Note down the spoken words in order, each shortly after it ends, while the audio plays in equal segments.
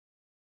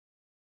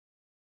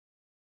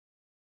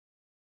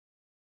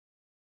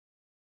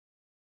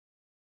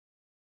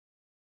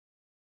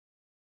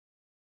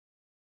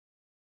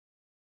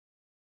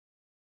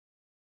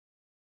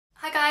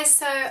Hi guys,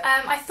 so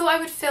I thought I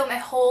would film a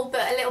haul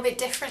but a little bit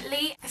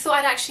differently. I thought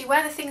I'd actually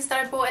wear the things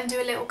that I bought and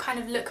do a little kind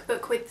of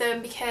lookbook with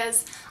them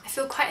because I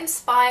feel quite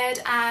inspired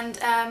and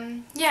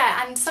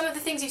yeah, and some of the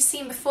things you've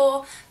seen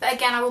before, but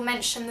again I will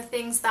mention the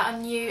things that are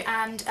new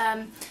and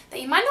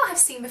that you might not have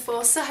seen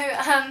before. So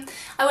I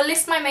will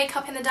list my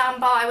makeup in the down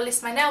bar, I will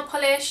list my nail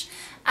polish,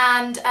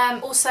 and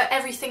also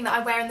everything that I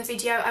wear in the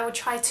video I will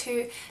try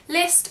to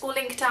list or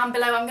link down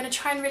below. I'm going to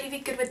try and really be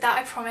good with that,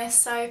 I promise.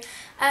 So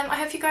I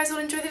hope you guys will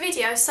enjoy the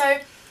video. So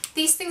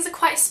these things are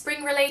quite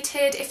spring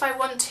related. If I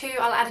want to,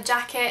 I'll add a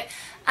jacket,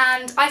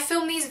 and I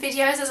film these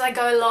videos as I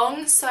go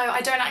along, so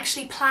I don't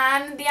actually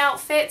plan the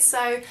outfit,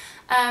 so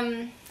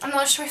I'm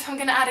not sure if I'm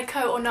going to add a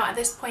coat or not at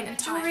this point in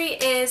time. Jewellery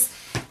is,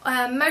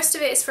 most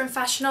of it is from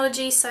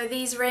Fashionology, so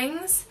these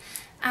rings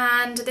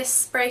and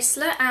this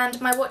bracelet, and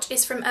my watch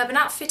is from Urban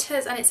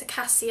Outfitters and it's a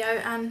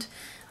Casio and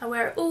I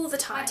wear it all the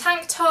time. My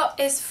tank top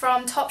is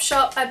from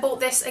Topshop. I bought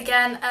this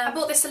again. I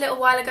bought this a little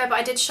while ago, but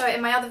I did show it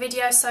in my other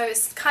video, so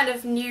it's kind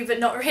of new but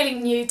not really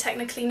new,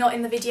 technically not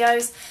in the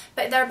videos.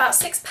 But they're about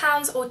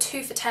 £6 or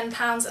 2 for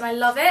 £10 and I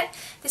love it.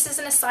 This is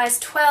in a size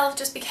 12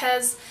 just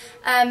because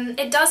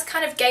it does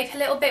kind of gape a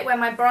little bit where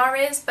my bra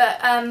is, but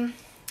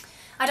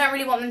I don't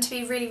really want them to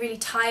be really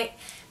tight.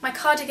 My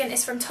cardigan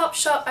is from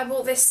Topshop. I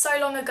bought this so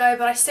long ago,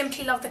 but I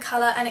simply love the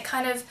colour, and it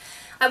kind of,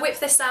 I whip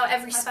this out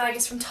every spring. My bag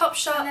is from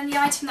Topshop. And then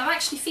the item that I'm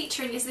actually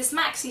featuring is this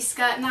maxi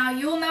skirt. Now,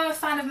 you all know I'm a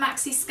fan of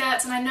maxi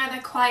skirts, and I know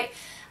they're quite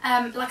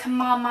like a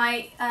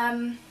Marmite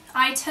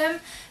item,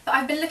 but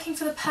I've been looking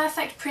for the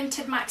perfect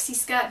printed maxi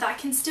skirt that I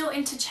can still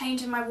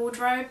interchange in my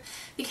wardrobe,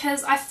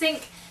 because I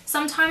think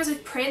sometimes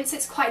with prints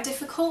it's quite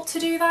difficult to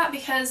do that,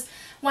 because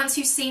once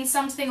you've seen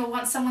something or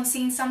once someone's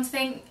seen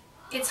something,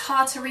 it's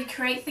hard to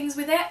recreate things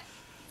with it.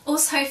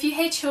 Also, if you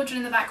hear children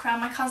in the background,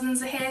 my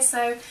cousins are here,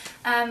 so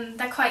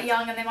they're quite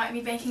young and they might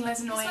be making loads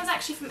of noise. This one's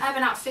actually from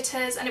Urban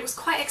Outfitters and it was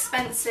quite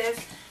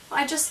expensive, but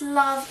I just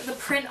love the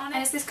print on it.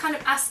 It's this kind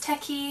of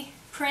Aztec-y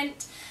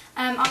print.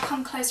 I'll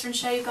come closer and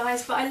show you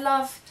guys, but I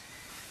love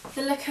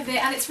the look of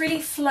it, and it's really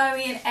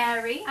flowy and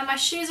airy. And my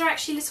shoes are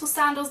actually little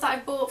sandals that I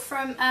bought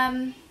from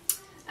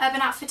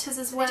Urban Outfitters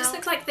as well. They just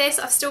look like this.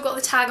 I've still got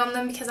the tag on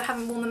them because I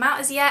haven't worn them out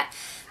as yet,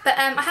 but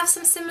I have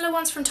some similar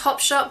ones from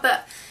Topshop,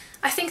 but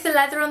I think the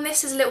leather on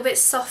this is a little bit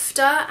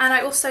softer, and I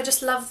also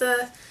just love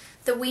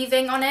the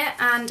weaving on it,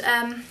 and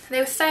they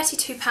were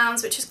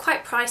 £32, which is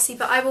quite pricey,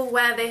 but I will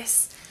wear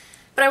this,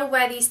 but I will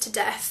wear these to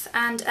death.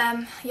 And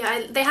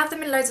yeah, they have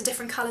them in loads of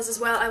different colours as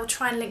well. I will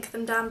try and link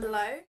them down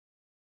below.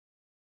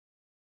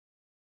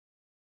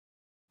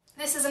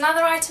 This is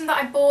another item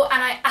that I bought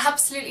and I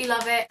absolutely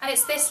love it, and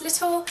it's this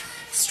little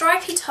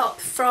stripy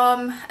top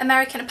from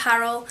American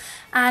Apparel,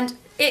 and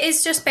it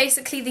is just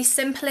basically the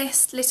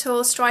simplest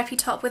little stripy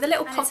top with a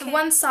little pocket. It's a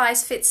one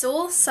size fits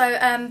all, so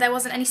there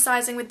wasn't any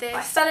sizing with this.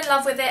 I fell in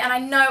love with it and I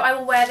know I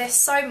will wear this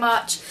so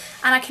much,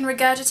 and I can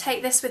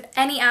regurgitate this with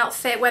any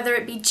outfit, whether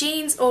it be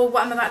jeans or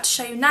what I'm about to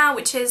show you now,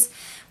 which is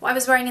what I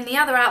was wearing in the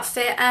other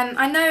outfit.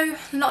 I know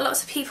not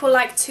lots of people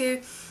like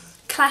to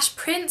clash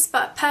prints,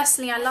 but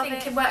personally I love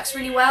it. It works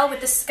really well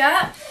with the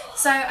skirt.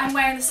 So I'm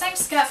wearing the same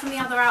skirt from the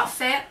other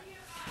outfit,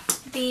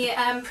 the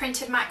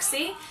printed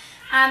maxi,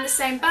 and the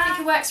same bag. I think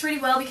it works really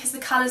well because the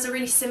colours are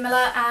really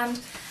similar, and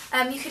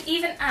you could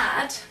even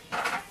add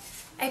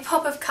a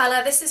pop of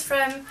colour. This is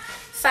from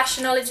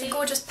Fashionology,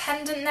 gorgeous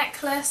pendant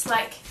necklace,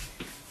 like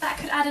that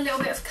could add a little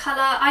bit of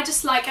colour. I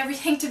just like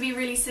everything to be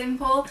really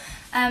simple,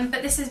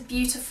 but this is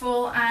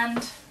beautiful,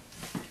 and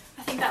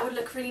I think that would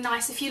look really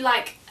nice if you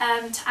like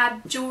to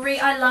add jewellery.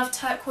 I love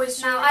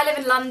turquoise jewellery. Now, I live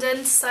in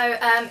London, so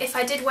if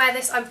I did wear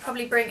this I would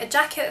probably bring a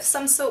jacket of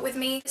some sort with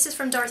me. This is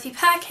from Dorothy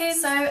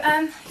Perkins. So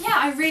yeah,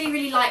 I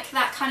really like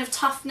that kind of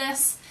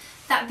toughness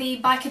that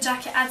the biker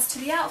jacket adds to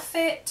the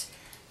outfit,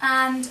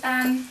 and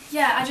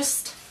yeah, I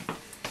just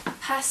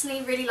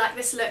personally really like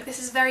this look.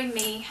 This is very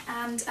me,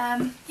 and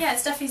yeah,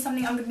 it's definitely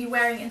something I'm going to be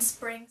wearing in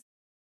spring.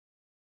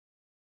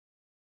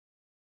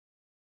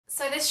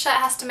 So this shirt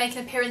has to make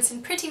an appearance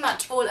in pretty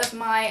much all of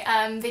my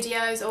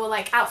videos, or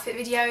like outfit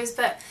videos,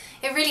 but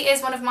it really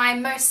is one of my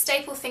most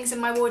staple things in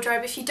my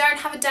wardrobe. If you don't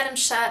have a denim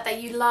shirt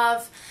that you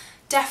love,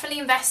 definitely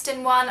invest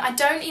in one. I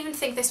don't even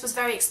think this was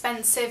very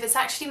expensive. It's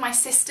actually my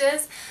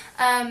sister's.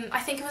 I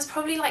think it was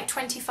probably like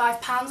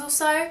 £25 or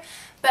so.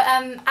 But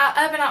at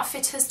Urban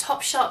Outfitters,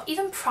 Topshop,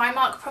 even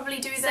Primark probably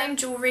do the same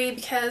jewellery,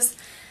 because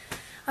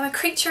I'm a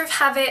creature of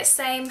habit,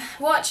 same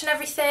watch and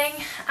everything.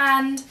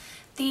 And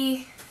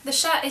the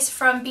shirt is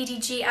from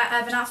BDG at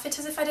Urban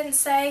Outfitters, if I didn't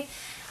say,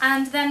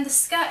 and then the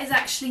skirt is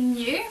actually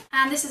new,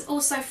 and this is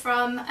also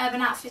from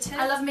Urban Outfitters.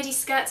 I love midi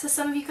skirts, as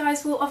some of you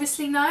guys will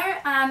obviously know,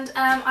 and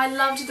I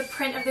loved the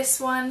print of this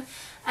one.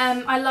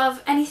 I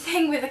love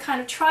anything with a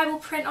kind of tribal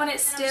print on it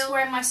still. I'm just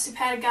wearing my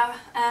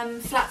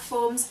Superga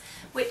platforms,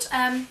 which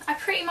I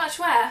pretty much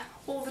wear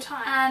all the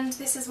time, and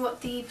this is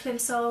what the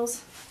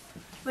plimsolls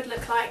would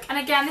look like. And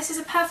again, this is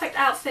a perfect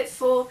outfit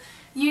for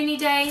uni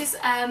days,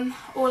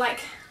 or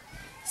like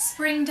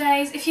spring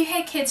days. If you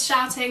hear kids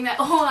shouting, they're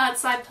all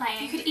outside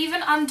playing. You could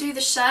even undo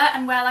the shirt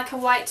and wear like a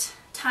white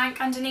tank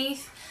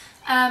underneath.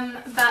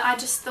 but I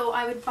just thought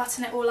I would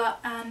button it all up,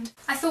 and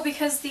I thought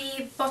because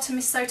the bottom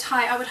is so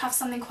tight I would have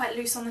something quite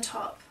loose on the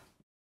top.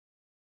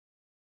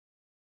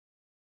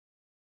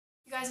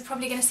 You guys are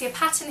probably going to see a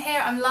pattern here.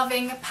 I'm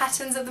loving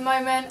patterns at the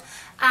moment,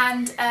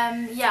 and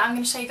yeah, I'm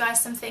going to show you guys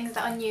some things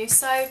that are new.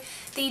 So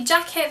the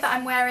jacket that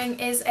I'm wearing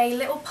is a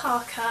little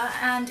parka,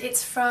 and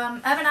it's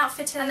from Urban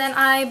Outfitters, and then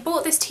I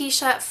bought this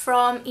t-shirt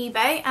from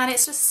eBay, and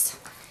it's just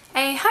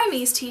a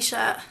homies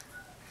t-shirt,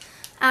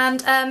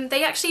 and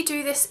they actually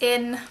do this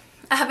in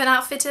Urban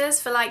Outfitters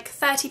for like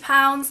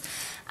 £30,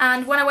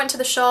 and when I went to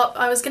the shop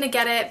I was going to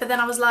get it, but then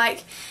I was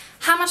like,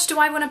 how much do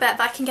I want to bet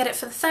that I can get it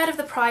for the third of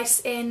the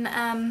price in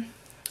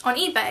on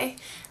eBay?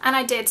 And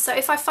I did. So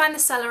if I find the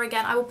seller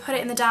again, I will put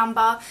it in the down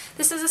bar.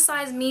 This is a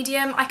size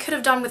medium. I could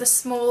have done with a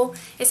small.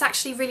 It's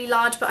actually really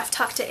large, but I've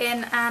tucked it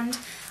in, and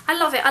I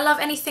love it. I love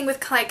anything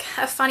with like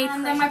a funny print.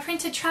 And then my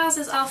printed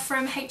trousers are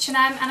from H&M,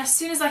 and as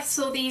soon as I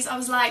saw these I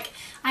was like,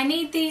 I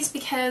need these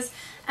because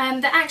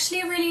they're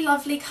actually a really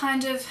lovely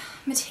kind of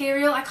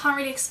material. I can't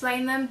really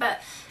explain them,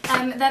 but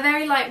they're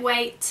very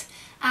lightweight,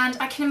 and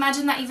I can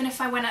imagine that even if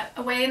I went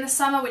away in the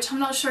summer, which I'm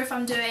not sure if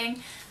I'm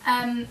doing,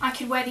 I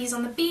could wear these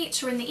on the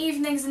beach or in the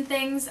evenings and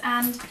things,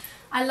 and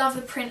I love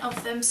the print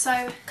of them.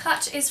 So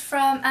clutch is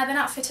from Urban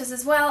Outfitters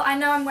as well. I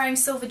know I'm wearing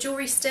silver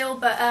jewellery still,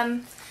 but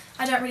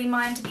I don't really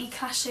mind the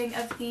clashing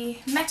of the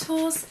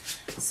metals,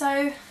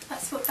 so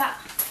that's what that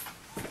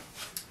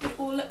would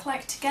all look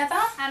like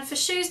together. And for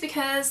shoes,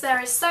 because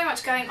there is so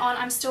much going on,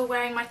 I'm still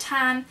wearing my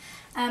tan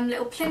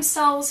little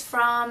plimsolls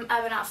from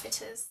Urban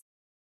Outfitters.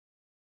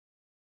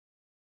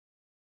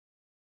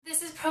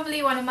 This is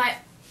probably one of my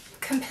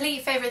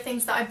complete favourite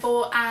things that I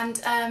bought,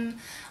 and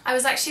I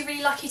was actually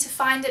really lucky to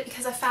find it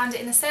because I found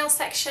it in the sales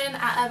section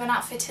at Urban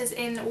Outfitters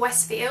in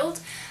Westfield,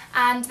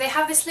 and they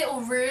have this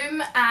little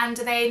room and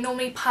they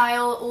normally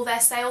pile all their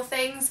sale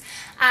things,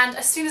 and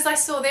as soon as I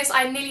saw this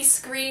I nearly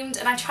screamed,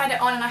 and I tried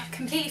it on and I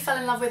completely fell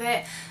in love with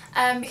it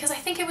because I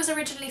think it was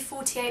originally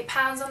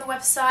 £48 on the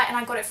website and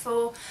I got it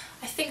for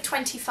I think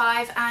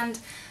 £25, and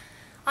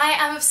I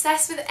am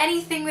obsessed with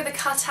anything with a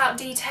cutout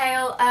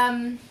detail,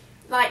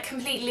 like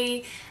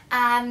completely.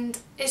 And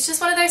it's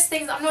just one of those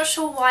things, I'm not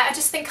sure why, I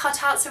just think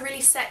cutouts are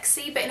really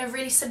sexy, but in a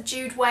really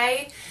subdued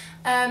way,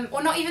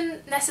 or not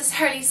even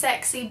necessarily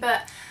sexy,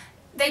 but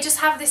they just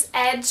have this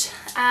edge,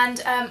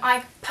 and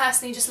I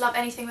personally just love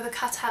anything with a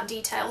cutout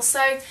detail.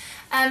 So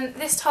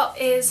this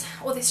top is,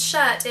 or this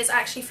shirt is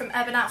actually from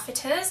Urban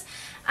Outfitters,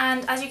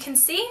 and as you can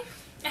see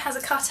it has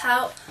a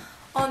cutout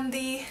on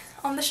the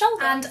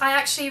shoulder, and I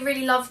actually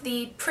really love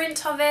the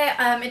print of it.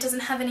 It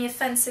doesn't have any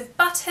offensive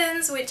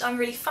buttons, which I'm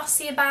really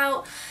fussy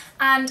about,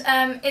 and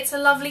it's a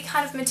lovely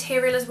kind of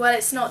material as well.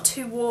 It's not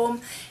too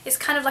warm, it's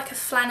kind of like a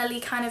flannelly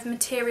kind of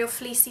material,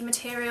 fleecy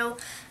material,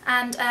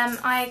 and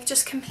I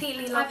just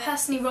completely love it. I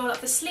personally roll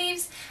up the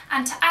sleeves,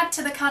 and to add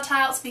to the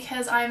cutouts,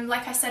 because I'm,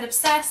 like I said,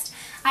 obsessed,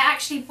 I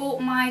actually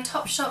bought my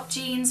Topshop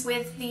jeans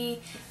with the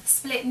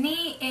split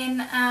knee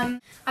in, I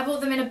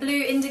bought them in a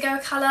blue indigo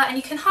colour, and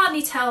you can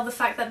hardly tell the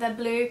fact that they're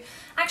blue.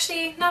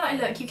 Actually, now that I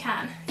look, you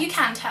can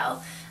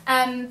tell,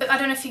 but I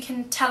don't know if you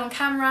can tell on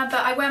camera, but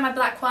I wear my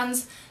black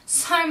ones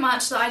so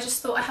much that I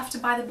just thought I have to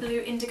buy the blue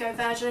indigo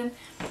version,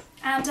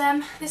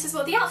 and this is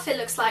what the outfit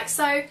looks like.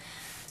 So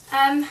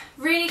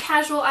really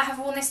casual. I have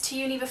worn this to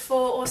uni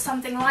before or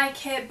something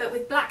like it, but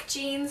with black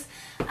jeans,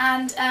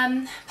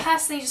 and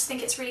personally just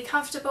think it's really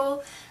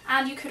comfortable.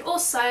 And you could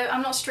also,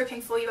 I'm not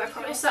stripping for you, I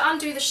promise, so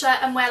undo the shirt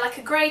and wear like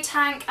a grey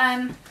tank.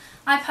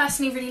 I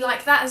personally really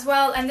like that as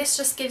well, and this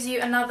just gives you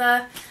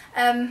another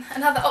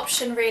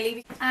option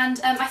really,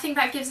 and I think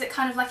that gives it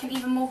kind of like an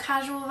even more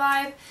casual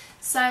vibe.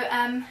 So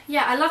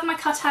yeah, I love my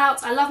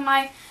cutouts, I love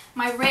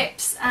my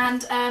rips,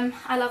 and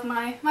I love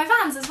my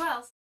Vans as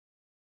well.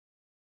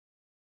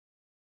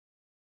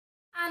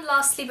 And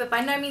lastly, but by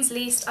no means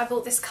least, I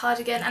bought this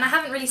cardigan, and I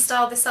haven't really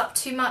styled this up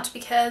too much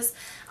because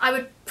I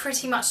would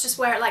pretty much just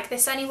wear it like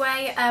this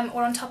anyway,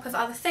 or on top of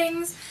other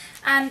things.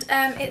 And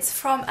it's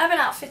from Urban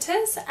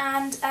Outfitters,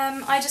 and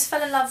I just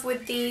fell in love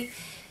with the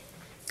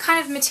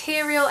kind of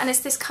material, and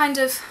it's this kind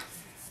of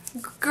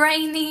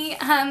grainy,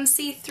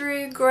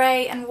 see-through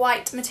grey and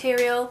white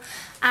material,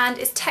 and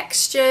it's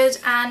textured,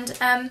 and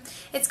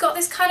it's got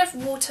this kind of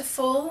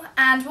waterfall,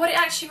 and what it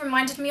actually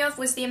reminded me of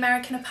was the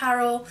American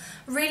Apparel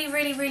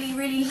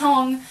really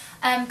long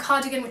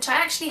cardigan, which I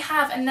actually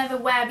have and never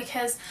wear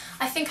because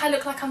I think I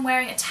look like I'm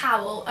wearing a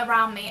towel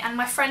around me, and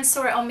my friend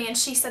saw it on me and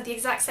she said the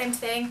exact same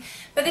thing.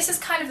 But this is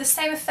kind of the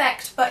same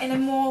effect but in a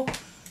more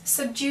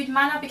subdued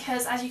manner,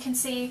 because as you can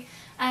see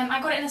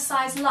I got it in a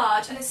size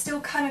large, and it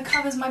still kind of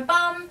covers my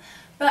bum,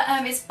 but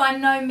it's by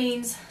no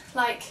means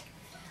like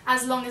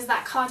as long as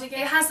that cardigan.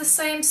 It has the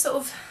same sort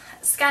of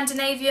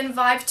Scandinavian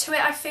vibe to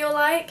it, I feel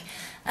like.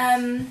 I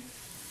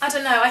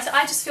don't know,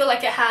 I just feel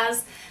like it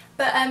has,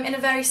 but in a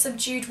very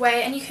subdued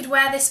way, and you could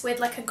wear this with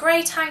like a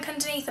grey tank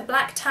underneath, a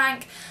black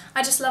tank.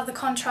 I just love the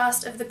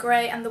contrast of the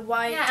grey and the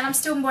white. Yeah, and I'm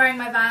still wearing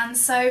my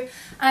Vans, so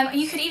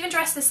you could even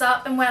dress this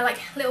up and wear like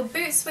little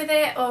boots with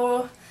it,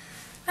 or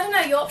I don't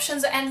know, your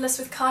options are endless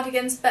with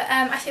cardigans, but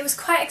it was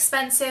quite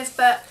expensive,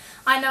 but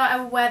I know I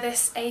will wear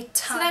this a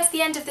ton. So that's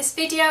the end of this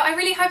video. I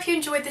really hope you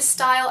enjoyed this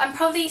style. I'm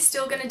probably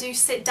still going to do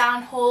sit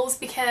down hauls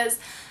because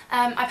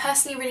I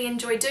personally really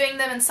enjoy doing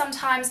them, and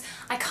sometimes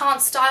I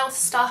can't style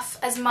stuff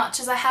as much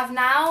as I have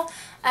now.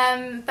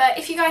 But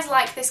if you guys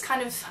like this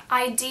kind of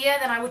idea,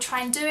 then I will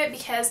try and do it,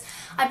 because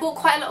I bought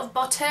quite a lot of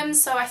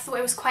bottoms, so I thought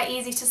it was quite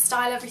easy to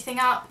style everything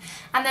up,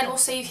 and then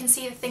also you can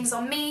see the things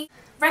on me.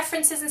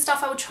 References and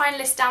stuff I will try and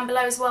list down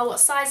below as well, what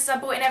sizes I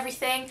bought and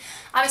everything.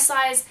 I'm a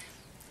size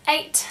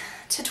 8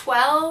 to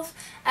 12.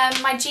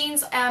 My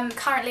jeans,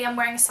 currently I'm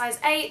wearing a size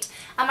 8,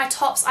 and my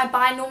tops I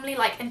buy normally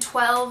like in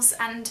 12s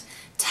and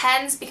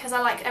 10s because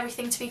I like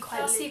everything to be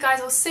quite loose. I'll see you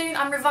guys all soon.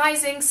 I'm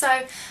revising, so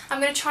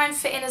I'm going to try and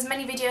fit in as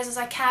many videos as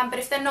I can, but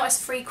if they're not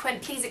as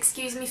frequent, please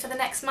excuse me for the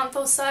next month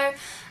or so,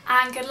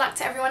 and good luck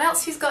to everyone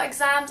else who's got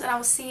exams, and I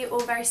will see you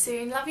all very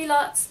soon. Love you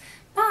lots.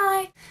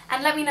 Bye!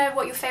 And let me know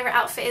what your favourite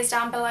outfit is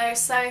down below.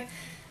 So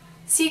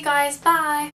see you guys. Bye!